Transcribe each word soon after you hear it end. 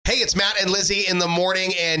It's Matt and Lizzie in the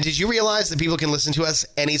morning. And did you realize that people can listen to us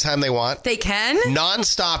anytime they want? They can?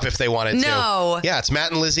 Non-stop if they wanted to. No. Yeah, it's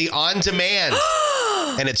Matt and Lizzie on demand.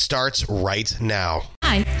 And it starts right now.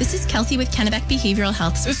 Hi, this is Kelsey with Kennebec Behavioral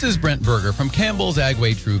Health. This is Brent Berger from Campbell's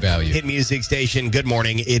Agway True Value. Hit music station. Good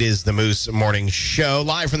morning. It is the Moose Morning Show,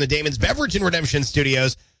 live from the Damon's Beverage and Redemption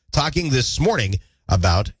Studios, talking this morning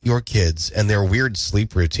about your kids and their weird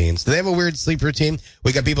sleep routines. Do they have a weird sleep routine?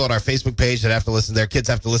 We got people on our Facebook page that have to listen. Their kids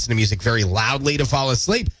have to listen to music very loudly to fall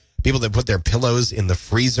asleep. People that put their pillows in the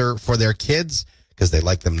freezer for their kids because they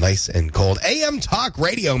like them nice and cold. AM Talk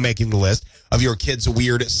Radio making the list of your kids'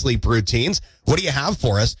 weird sleep routines. What do you have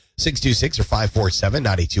for us? 626 or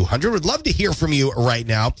 547-9200. Would love to hear from you right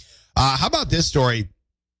now. How about this story?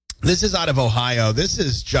 This is out of Ohio. This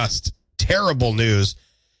is just terrible news.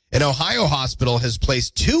 An Ohio hospital has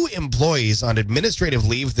placed 2 employees on administrative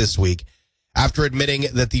leave this week after admitting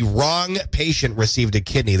that the wrong patient received a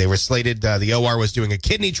kidney. They were slated, the OR was doing a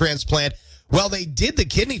kidney transplant. Well, they did the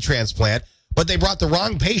kidney transplant, but they brought the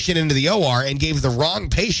wrong patient into the OR and gave the wrong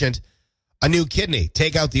patient a new kidney.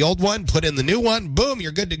 Take out the old one, put in the new one, boom,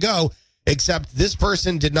 you're good to go. Except this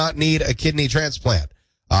person did not need a kidney transplant.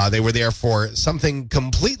 They were there for something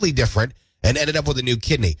completely different and ended up with a new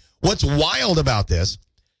kidney. What's wild about this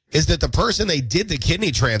is that the person they did the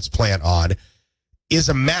kidney transplant on is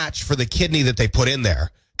a match for the kidney that they put in there.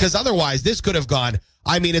 Because otherwise, this could have gone,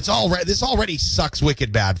 I mean, this already sucks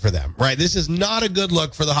wicked bad for them, right? This is not a good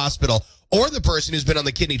look for the hospital or the person who's been on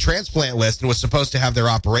the kidney transplant list and was supposed to have their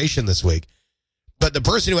operation this week. But the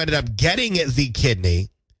person who ended up getting the kidney,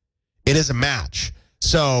 it is a match.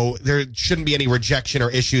 So there shouldn't be any rejection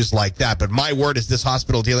or issues like that. But my word, is this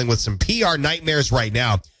hospital dealing with some PR nightmares right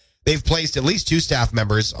now. They've placed at least 2 staff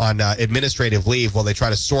members on administrative leave while they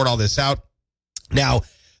try to sort all this out. Now,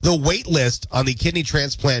 the wait list on the kidney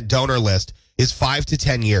transplant donor list is 5 to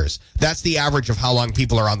 10 years. That's the average of how long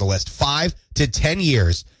people are on the list. 5 to 10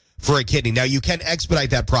 years for a kidney. Now, you can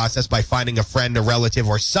expedite that process by finding a friend, a relative,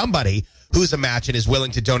 or somebody who's a match and is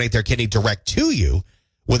willing to donate their kidney direct to you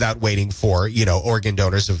without waiting for, organ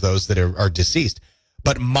donors of those that are deceased.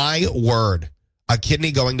 But my word, a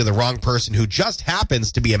kidney going to the wrong person who just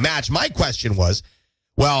happens to be a match. My question was,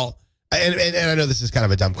 well, and I know this is kind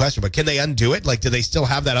of a dumb question, but can they undo it? Like, do they still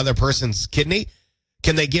have that other person's kidney?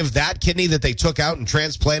 Can they give that kidney that they took out and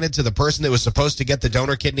transplanted to the person that was supposed to get the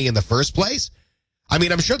donor kidney in the first place? I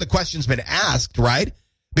mean, I'm sure the question's been asked, right?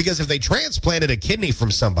 Because if they transplanted a kidney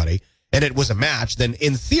from somebody and it was a match, then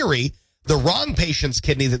in theory, the wrong patient's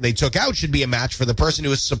kidney that they took out should be a match for the person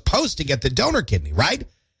who is supposed to get the donor kidney, right?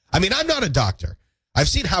 I mean, I'm not a doctor. I've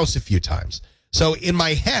seen House a few times. So in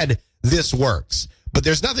my head, this works. But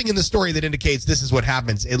there's nothing in the story that indicates this is what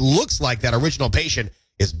happens. It looks like that original patient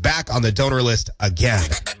is back on the donor list again.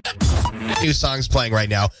 New song's playing right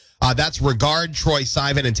now. That's Regard, Troy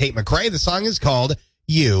Sivan, and Tate McRae. The song is called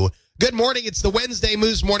You. Good morning. It's the Wednesday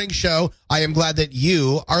Moose Morning Show. I am glad that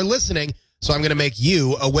you are listening. So I'm going to make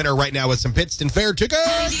you a winner right now with some Pittston Fair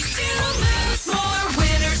tickets.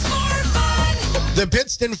 The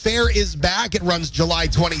Pittston Fair is back. It runs July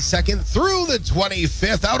 22nd through the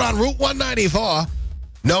 25th out on Route 194,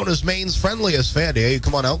 known as Maine's friendliest fair day.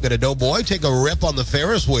 Come on out, get a doughboy, take a rip on the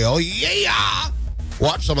Ferris wheel. Yeah!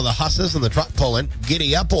 Watch some of the husses and the truck pulling.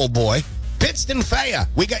 Giddy up, old boy. Pittston Fair.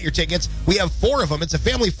 We got your tickets. We have 4 of them. It's a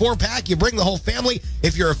family 4-pack. You bring the whole family.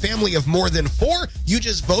 If you're a family of more than 4, you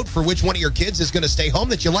just vote for which one of your kids is going to stay home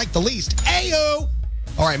that you like the least. Ayo!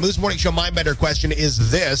 All right, Moose Morning Show Mind Bender question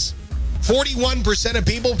is this. 41% of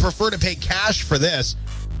people prefer to pay cash for this.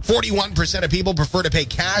 41% of people prefer to pay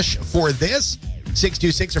cash for this.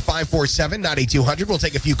 626 or 547-9200. We'll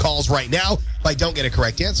take a few calls right now. If I don't get a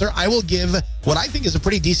correct answer, I will give what I think is a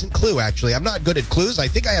pretty decent clue, actually. I'm not good at clues. I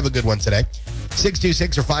think I have a good one today.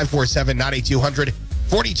 626 or 547-9200.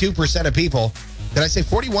 42% of people. Did I say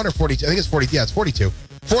 41 or 42? I think it's 40. Yeah, it's 42.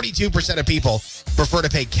 42% of people prefer to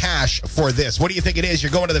pay cash for this. What do you think it is?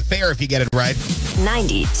 You're going to the fair if you get it right.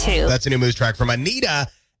 92. That's a new Moose track from Anita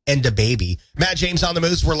and DaBaby. Matt James on the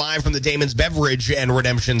Moose. We're live from the Damon's Beverage and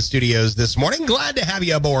Redemption Studios this morning. Glad to have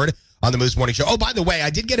you aboard on the Moose Morning Show. Oh, by the way,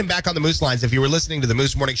 I did get him back on the Moose lines. If you were listening to the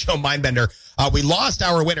Moose Morning Show Mindbender, we lost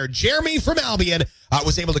our winner. Jeremy from Albion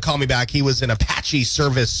was able to call me back. He was an Apache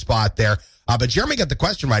service spot there. But Jeremy got the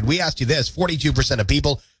question right. We asked you this. 42% of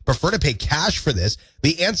people prefer to pay cash for this.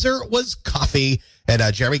 The answer was coffee. And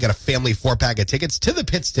Jeremy got a family 4-pack of tickets to the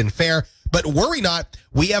Pittston Fair. But worry not,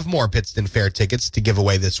 we have more Pittston Fair tickets to give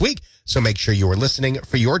away this week. So make sure you are listening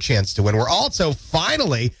for your chance to win. We're also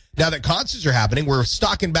finally, now that concerts are happening, we're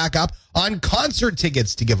stocking back up on concert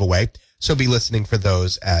tickets to give away. So be listening for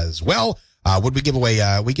those as well. What did we give away?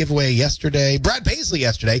 We gave away yesterday. Brad Paisley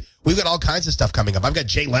yesterday. We've got all kinds of stuff coming up. I've got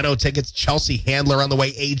Jay Leno tickets, Chelsea Handler on the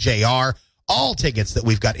way, AJR, all tickets that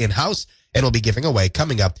we've got in-house, and we'll be giving away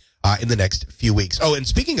coming up in the next few weeks. Oh, and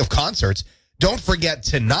speaking of concerts, don't forget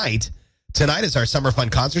tonight. Tonight is our Summer Fun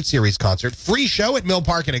Concert Series concert. Free show at Mill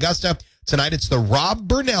Park in Augusta. Tonight it's the Rob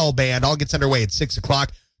Burnell Band. All gets underway at 6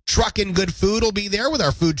 o'clock. Truckin' Good Food will be there with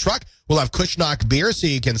our food truck. We'll have Kushnock beer so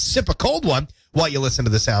you can sip a cold one while you listen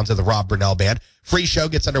to the sounds of the Rob Burnell Band. Free show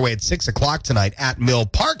gets underway at 6 o'clock tonight at Mill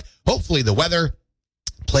Park. Hopefully the weather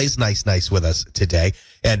plays nice with us today.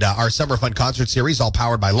 And our Summer Fun Concert Series, all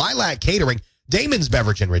powered by Lilac Catering, Damon's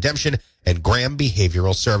Beverage and Redemption, and Graham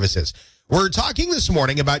Behavioral Services. We're talking this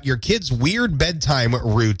morning about your kids' weird bedtime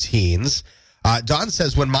routines. Don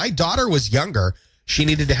says, when my daughter was younger, she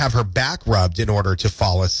needed to have her back rubbed in order to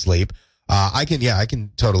fall asleep. I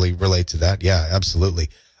can totally relate to that. Yeah, absolutely.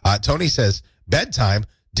 Tony says, bedtime?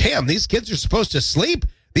 Damn, these kids are supposed to sleep.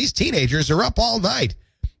 These teenagers are up all night.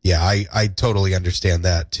 Yeah, I totally understand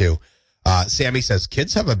that too. Sammy says,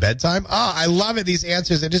 kids have a bedtime? I love it. These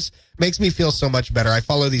answers, it just makes me feel so much better. I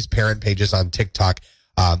follow these parent pages on TikTok.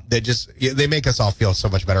 They make us all feel so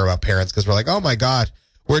much better about parents because we're like, oh my God,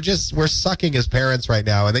 we're sucking as parents right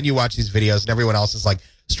now. And then you watch these videos and everyone else is like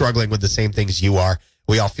struggling with the same things you are.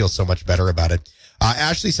 We all feel so much better about it.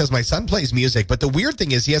 Ashley says, my son plays music, but the weird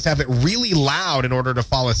thing is he has to have it really loud in order to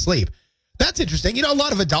fall asleep. That's interesting. You know, a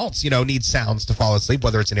lot of adults, need sounds to fall asleep,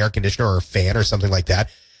 whether it's an air conditioner or a fan or something like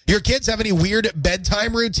that. Your kids have any weird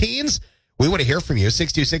bedtime routines? We want to hear from you.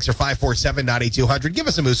 626 or 547-9200. Give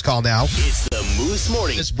us a Moose call now. It's the Moose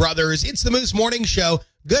Morning. It's brothers. It's the Moose Morning Show.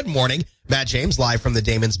 Good morning. Matt James live from the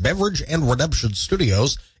Damon's Beverage and Redemption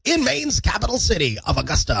Studios in Maine's capital city of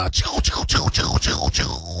Augusta. Just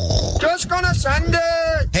gonna send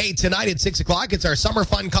it. Hey, tonight at 6 o'clock, it's our Summer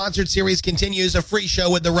Fun Concert Series continues. A free show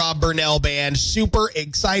with the Rob Burnell Band. Super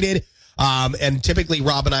excited. And typically,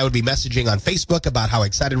 Rob and I would be messaging on Facebook about how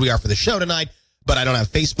excited we are for the show tonight. But I don't have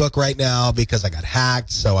Facebook right now because I got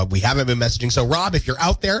hacked, so we haven't been messaging. So, Rob, if you're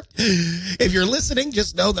out there, if you're listening,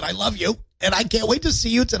 just know that I love you, and I can't wait to see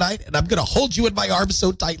you tonight, and I'm going to hold you in my arms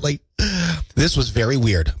so tightly. This was very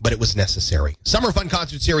weird, but it was necessary. Summer Fun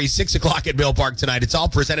Concert Series, 6 o'clock at Mill Park tonight. It's all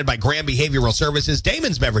presented by Graham Behavioral Services,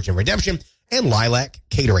 Damon's Beverage and Redemption, and Lilac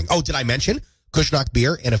Catering. Oh, did I mention Kushnock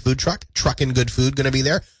Beer and a food truck? Truckin' Good Food going to be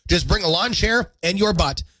there. Just bring a lawn chair and your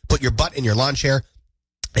butt. Put your butt in your lawn chair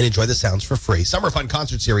and enjoy the sounds for free. Summer Fun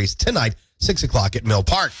Concert Series tonight, 6 o'clock at Mill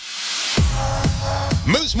Park.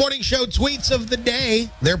 Moose Morning Show tweets of the day.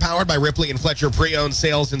 They're powered by Ripley and Fletcher Pre-Owned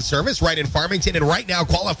Sales and Service right in Farmington. And right now,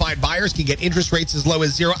 qualified buyers can get interest rates as low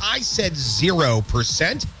as 0%. I said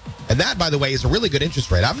 0%. And that, by the way, is a really good interest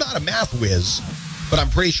rate. I'm not a math whiz, but I'm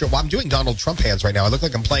pretty sure. Well, I'm doing Donald Trump hands right now. I look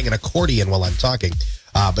like I'm playing an accordion while I'm talking.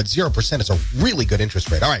 But 0% is a really good interest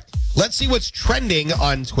rate. All right, let's see what's trending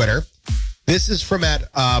on Twitter. This is from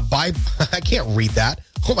I can't read that.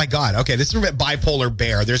 Oh my God. Okay, this is from Bipolar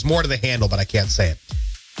Bear. There's more to the handle, but I can't say it.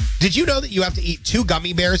 Did you know that you have to eat 2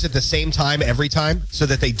 gummy bears at the same time every time so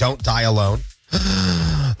that they don't die alone?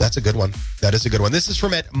 That's a good one. That is a good one. This is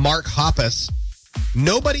from Mark Hoppus.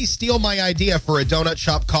 Nobody steal my idea for a donut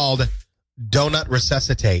shop called Donut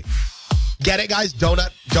Resuscitate. Get it, guys?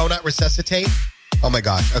 Donut Resuscitate. Oh my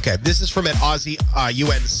gosh. Okay, this is from Aussie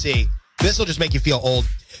UNC. This will just make you feel old.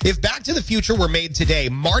 If Back to the Future were made today,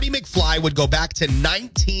 Marty McFly would go back to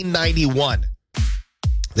 1991.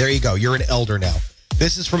 There you go. You're an elder now.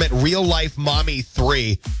 This is from Real Life Mommy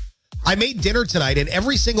 3. I made dinner tonight, and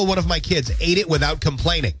every single one of my kids ate it without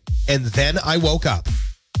complaining. And then I woke up.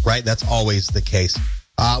 Right? That's always the case.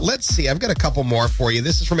 Let's see. I've got a couple more for you.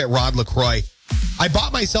 This is from Rod LaCroix. I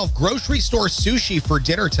bought myself grocery store sushi for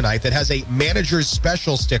dinner tonight that has a manager's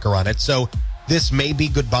special sticker on it. So this may be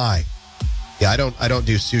goodbye. Yeah, I don't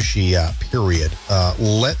do sushi, period.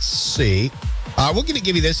 Let's see. We're going to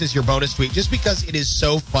give you this as your bonus tweet just because it is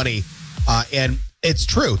so funny. And it's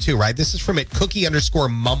true, too, right? This is from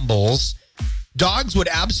Cookie_Mumbles. Dogs would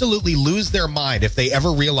absolutely lose their mind if they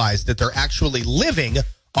ever realized that they're actually living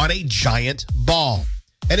on a giant ball.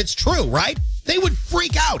 And it's true, right? They would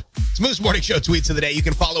freak out. It's Moose Morning Show tweets of the day. You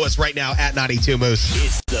can follow us right now at 92 Moose.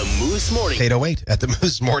 It's the Moose Morning. 808 at the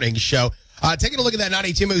Moose Morning Show. Taking a look at that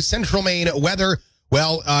 92 Moose Central Maine weather.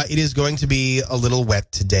 Well, it is going to be a little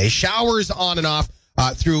wet today. Showers on and off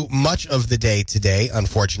through much of the day today,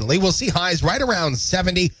 unfortunately. We'll see highs right around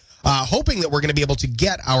 70, hoping that we're going to be able to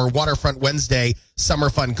get our Waterfront Wednesday Summer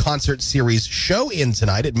Fun Concert Series show in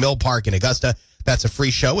tonight at Mill Park in Augusta. That's a free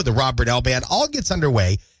show with the Rob Burnell Band. All gets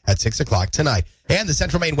underway at 6 o'clock tonight. And the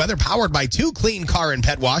Central Maine weather powered by 2 Clean Car and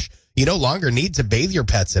Pet Wash. You no longer need to bathe your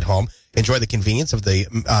pets at home. Enjoy the convenience of the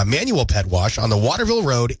manual pet wash on the Waterville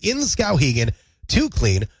Road in Skowhegan to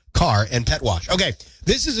clean car and pet wash. Okay,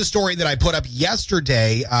 this is a story that I put up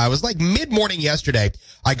yesterday. It was like mid-morning yesterday.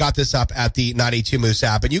 I got this up at the 92 Moose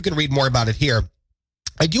app, and you can read more about it here.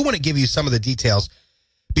 I do want to give you some of the details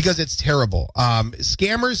because it's terrible.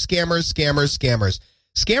 Scammers.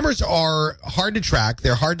 Scammers are hard to track.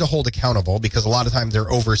 They're hard to hold accountable because a lot of times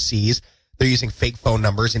they're overseas. They're using fake phone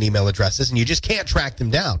numbers and email addresses, and you just can't track them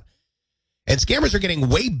down. And scammers are getting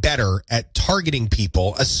way better at targeting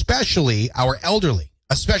people, especially our elderly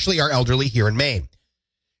here in Maine.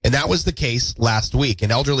 And that was the case last week. An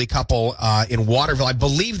elderly couple in Waterville, I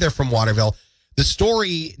believe they're from Waterville. The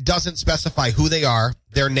story doesn't specify who they are,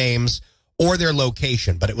 their names, or their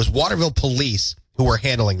location, but it was Waterville police who were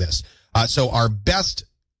handling this. So our best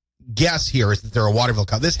guess here is that they're a Waterville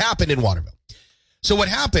couple. This happened in Waterville. So what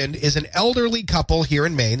happened is an elderly couple here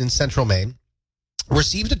in Maine, in central Maine,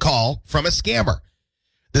 received a call from a scammer.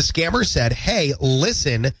 The scammer said, hey,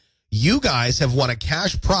 listen, you guys have won a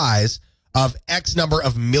cash prize of X number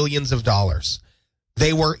of millions of dollars.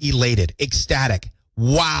 They were elated, ecstatic.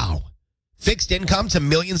 Wow. Fixed income to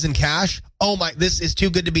millions in cash? Oh my, this is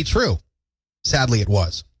too good to be true. Sadly, it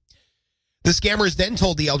was. The scammers then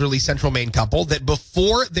told the elderly central Maine couple that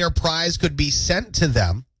before their prize could be sent to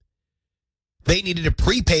them, they needed to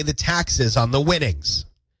prepay the taxes on the winnings.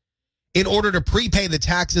 In order to prepay the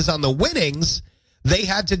taxes on the winnings, they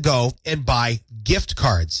had to go and buy gift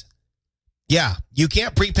cards. Yeah, you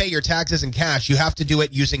can't prepay your taxes in cash. You have to do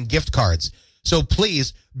it using gift cards. So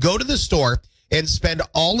please go to the store and spend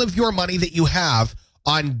all of your money that you have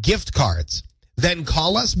on gift cards. Then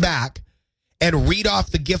call us back and read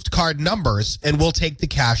off the gift card numbers, and we'll take the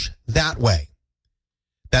cash that way.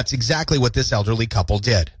 That's exactly what this elderly couple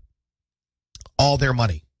did. All their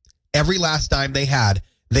money, every last dime they had,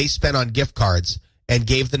 they spent on gift cards and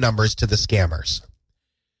gave the numbers to the scammers.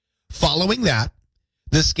 Following that,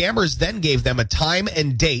 the scammers then gave them a time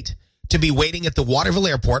and date to be waiting at the Waterville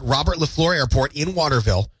Airport, Robert LaFleur Airport in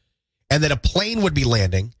Waterville, and that a plane would be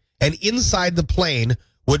landing, and inside the plane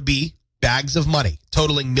would be bags of money,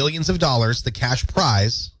 totaling millions of dollars, the cash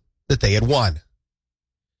prize that they had won.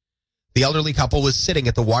 The elderly couple was sitting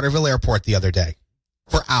at the Waterville Airport the other day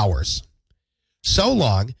for hours. So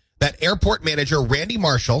long that airport manager Randy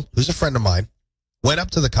Marshall, who's a friend of mine, went up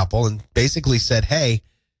to the couple and basically said, hey,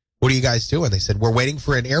 what are you guys doing? They said, we're waiting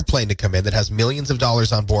for an airplane to come in that has millions of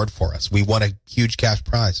dollars on board for us. We won a huge cash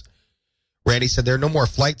prize. Randy said, there are no more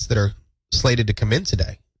flights that are slated to come in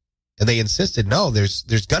today. And they insisted, no, there's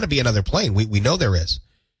going to be another plane. We know there is.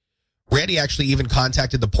 Randy actually even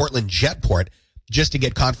contacted the Portland Jetport just to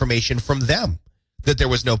get confirmation from them that there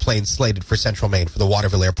was no plane slated for Central Maine for the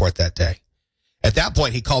Waterville Airport that day. At that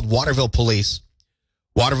point, he called Waterville police.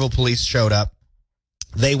 Waterville police showed up.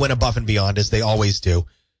 They went above and beyond, as they always do,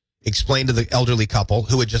 explained to the elderly couple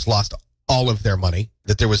who had just lost all of their money,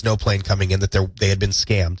 that there was no plane coming in, that they had been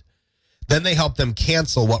scammed. Then they helped them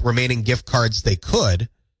cancel what remaining gift cards they could,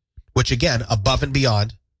 which, again, above and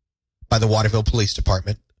beyond by the Waterville Police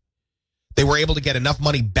Department. They were able to get enough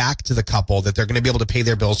money back to the couple that they're going to be able to pay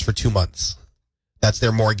their bills for 2 months. That's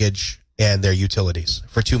their mortgage and their utilities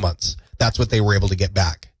for 2 months. That's what they were able to get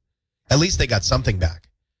back. At least they got something back.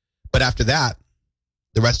 But after that,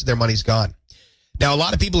 the rest of their money's gone. Now, a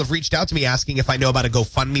lot of people have reached out to me asking if I know about a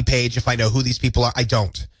GoFundMe page, if I know who these people are. I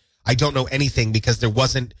don't. I don't know anything because there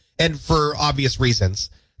wasn't, and for obvious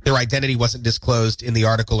reasons, their identity wasn't disclosed in the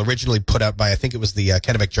article originally put out by, I think it was the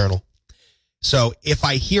Kennebec Journal. So if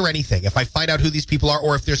I hear anything, if I find out who these people are,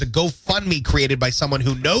 or if there's a GoFundMe created by someone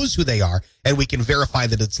who knows who they are, and we can verify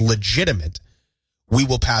that it's legitimate, we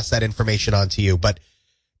will pass that information on to you. But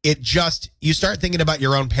you start thinking about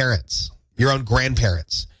your own parents, your own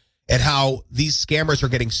grandparents, and how these scammers are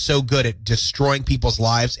getting so good at destroying people's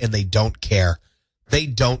lives, and they don't care. They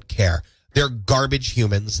don't care. They're garbage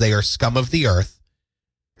humans. They are scum of the earth,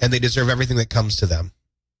 and they deserve everything that comes to them,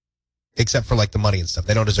 except for like the money and stuff.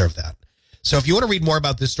 They don't deserve that. So if you want to read more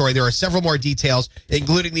about this story, there are several more details,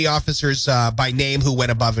 including the officers by name who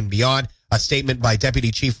went above and beyond, a statement by Deputy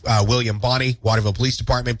Chief William Bonney, Waterville Police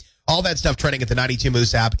Department, all that stuff trending at the 92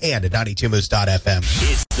 Moose app and at 92moose.fm.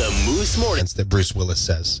 It's the Moose Morning. That Bruce Willis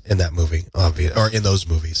says in that movie, or in those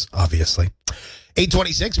movies, obviously.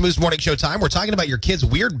 8:26, Moose Morning Show time. We're talking about your kids'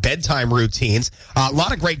 weird bedtime routines. A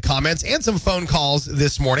lot of great comments and some phone calls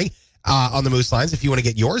this morning on the Moose lines. If you want to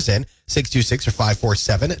get yours in, 626 or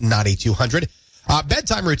 547-9200.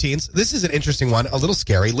 Bedtime routines. This is an interesting one, a little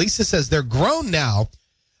scary. Lisa says they're grown now,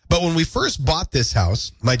 but when we first bought this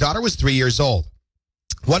house, my daughter was 3 years old.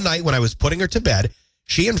 One night when I was putting her to bed,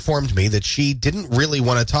 she informed me that she didn't really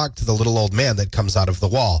want to talk to the little old man that comes out of the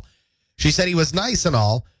wall. She said he was nice and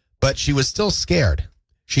all, but she was still scared.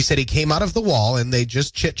 She said he came out of the wall and they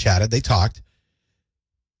just chit-chatted. They talked.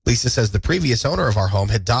 Lisa says the previous owner of our home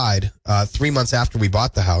had died 3 months after we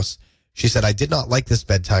bought the house. She said, I did not like this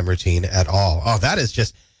bedtime routine at all. Oh, that is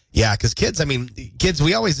just, yeah, because kids,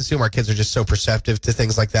 we always assume our kids are just so perceptive to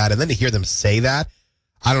things like that. And then to hear them say that,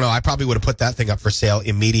 I don't know, I probably would have put that thing up for sale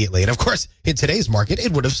immediately. And of course, in today's market,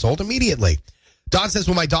 it would have sold immediately. Don says,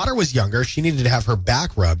 when my daughter was younger, she needed to have her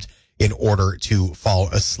back rubbed in order to fall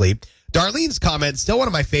asleep. Darlene's comment, still one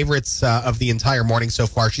of my favorites of the entire morning so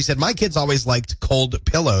far. She said, my kids always liked cold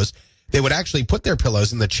pillows. They would actually put their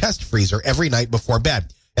pillows in the chest freezer every night before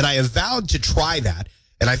bed. And I have vowed to try that.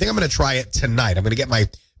 And I think I'm going to try it tonight. I'm going to get my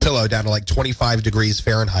pillow down to like 25 degrees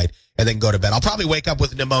Fahrenheit and then go to bed. I'll probably wake up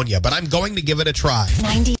with pneumonia, but I'm going to give it a try.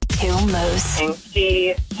 92 Moose.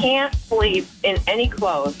 She can't sleep in any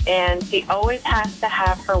clothes, and she always has to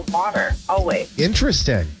have her water, always.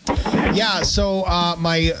 Interesting. Yeah, so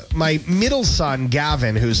my middle son,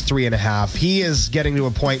 Gavin, who's 3.5, he is getting to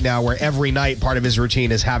a point now where every night part of his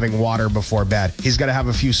routine is having water before bed. He's got to have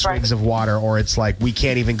a few swigs of water, or it's like we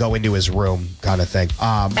can't even go into his room kind of thing.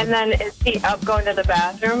 And then is he up going to the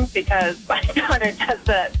bathroom? Because my daughter does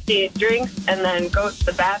that. She drinks and then goes to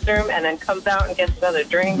the bathroom and then comes out and gets another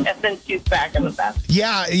drink, and then she's back in the bathroom.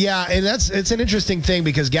 Yeah, and it's an interesting thing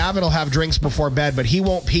because Gavin will have drinks before bed, but he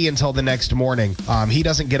won't pee until the next morning. He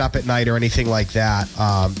doesn't get up at night or anything like that.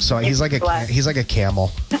 So he's like a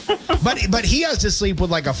camel. But he has to sleep with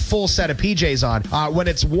like a full set of PJs on. When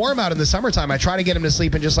it's warm out in the summertime, I try to get him to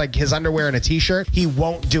sleep in just like his underwear and a t-shirt. He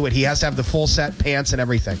won't do it. He has to have the full set pants and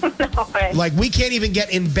everything. No way. Like we can't even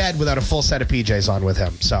get in bed without a full set of PJs on with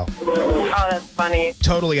him. So Oh, that's funny.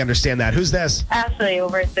 totally understand that. Who's this? Ashley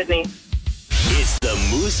over at Sydney. It's the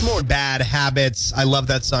Moose Morning. Bad Habits. I love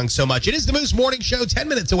that song so much. It is the Moose Morning Show, 10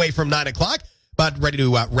 minutes away from 9 o'clock, but ready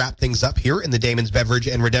to wrap things up here in the Damon's Beverage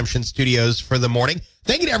and Redemption Studios for the morning.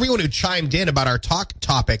 Thank you to everyone who chimed in about our talk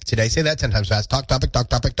topic today. Say that 10 times fast. Talk topic, talk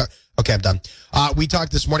topic, talk. Okay, I'm done. We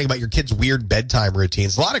talked this morning about your kids' weird bedtime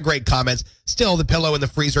routines. A lot of great comments. Still, the pillow in the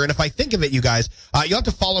freezer. And if I think of it, you guys, you'll have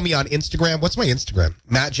to follow me on Instagram. What's my Instagram?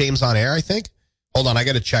 Matt James on Air, I think. Hold on, I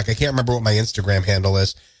got to check. I can't remember what my Instagram handle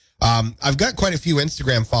is. I've got quite a few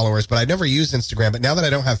Instagram followers, but I never use Instagram. But now that I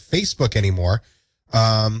don't have Facebook anymore,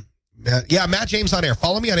 Matt James on Air.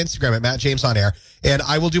 Follow me on Instagram at Matt James on Air, and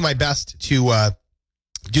I will do my best to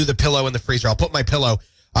do the pillow in the freezer. I'll put my pillow.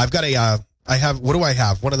 I've got what do I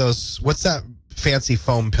have? One of those, what's that fancy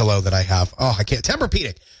foam pillow that I have? Oh, I can't.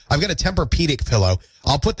 Tempur-Pedic. I've got a Tempur-Pedic pillow.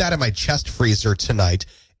 I'll put that in my chest freezer tonight,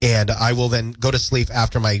 and I will then go to sleep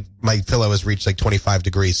after my pillow has reached like 25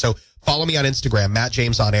 degrees. So follow me on Instagram, Matt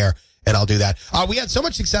James on Air, and I'll do that. We had so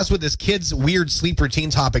much success with this kids' weird sleep routine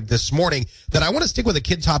topic this morning that I want to stick with a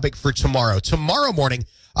kid topic for tomorrow. Tomorrow morning,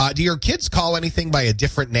 do your kids call anything by a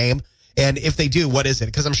different name? And if they do, what is it?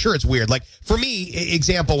 Because I'm sure it's weird. Like, for me,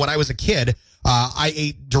 example, when I was a kid, I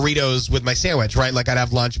ate Doritos with my sandwich, right? Like, I'd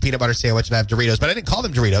have lunch, a peanut butter sandwich, and I have Doritos. But I didn't call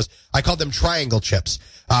them Doritos. I called them triangle chips.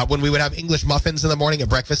 When we would have English muffins in the morning at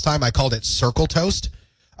breakfast time, I called it circle toast.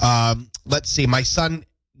 Let's see. My son,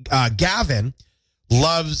 Gavin,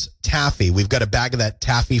 loves taffy. We've got a bag of that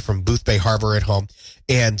taffy from Booth Bay Harbor at home,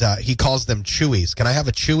 and he calls them Chewies. Can I have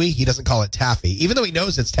a Chewy? He doesn't call it taffy. Even though he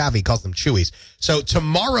knows it's taffy, he calls them Chewies. So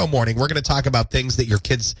tomorrow morning, we're going to talk about things that your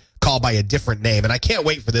kids call by a different name, and I can't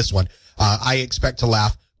wait for this one. I expect to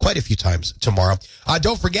laugh quite a few times tomorrow.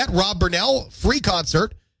 Don't forget, Rob Burnell, free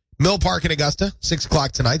concert, Mill Park in Augusta, 6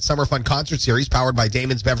 o'clock tonight. Summer Fun Concert Series powered by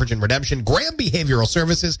Damon's Beverage and Redemption, Graham Behavioral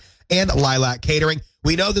Services, and Lilac Catering.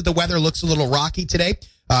 We know that the weather looks a little rocky today,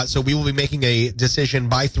 so we will be making a decision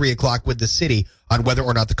by 3 o'clock with the city on whether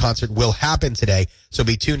or not the concert will happen today. So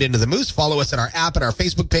be tuned into the Moose. Follow us on our app and our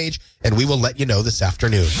Facebook page, and we will let you know this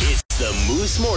afternoon. It's the Moose Morning.